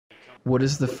What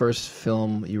is the first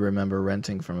film you remember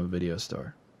renting from a video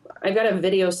store? I got a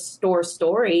video store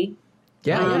story.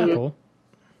 Yeah, cool.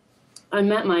 I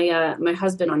met my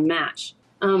husband on Match.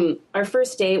 Our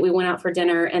first date, we went out for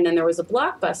dinner, and then there was a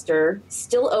Blockbuster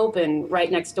still open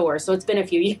right next door. So it's been a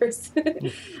few years.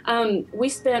 We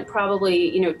spent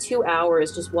probably 2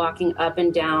 hours just walking up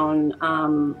and down,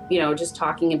 just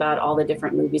talking about all the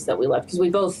different movies that we loved, because we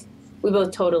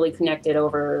both totally connected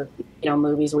over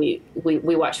movies. We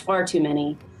watch far too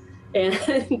many, and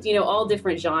all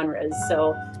different genres.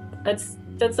 So that's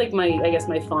like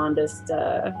my fondest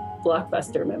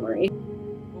Blockbuster memory.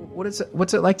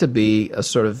 What's it like to be a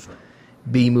sort of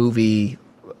B-movie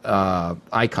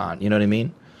icon? You know what I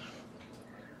mean?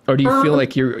 Or do you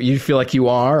feel like you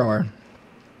are? Or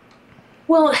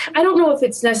well, I don't know if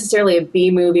it's necessarily a B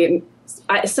movie.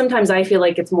 Sometimes I feel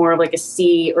like it's more of like a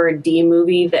C or a D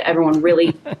movie that everyone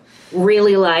really,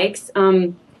 really likes.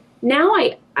 Now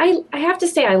I have to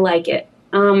say I like it.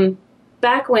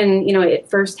 Back when it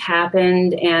first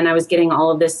happened and I was getting all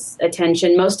of this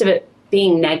attention, most of it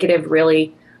being negative,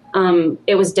 really.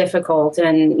 It was difficult,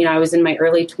 and I was in my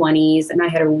early 20s, and I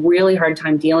had a really hard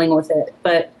time dealing with it.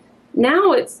 But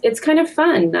now it's kind of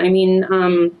fun. I mean,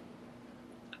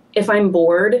 if I'm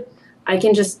bored, I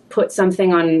can just put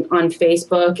something on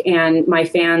Facebook, and my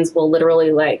fans will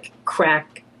literally like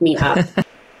crack me up.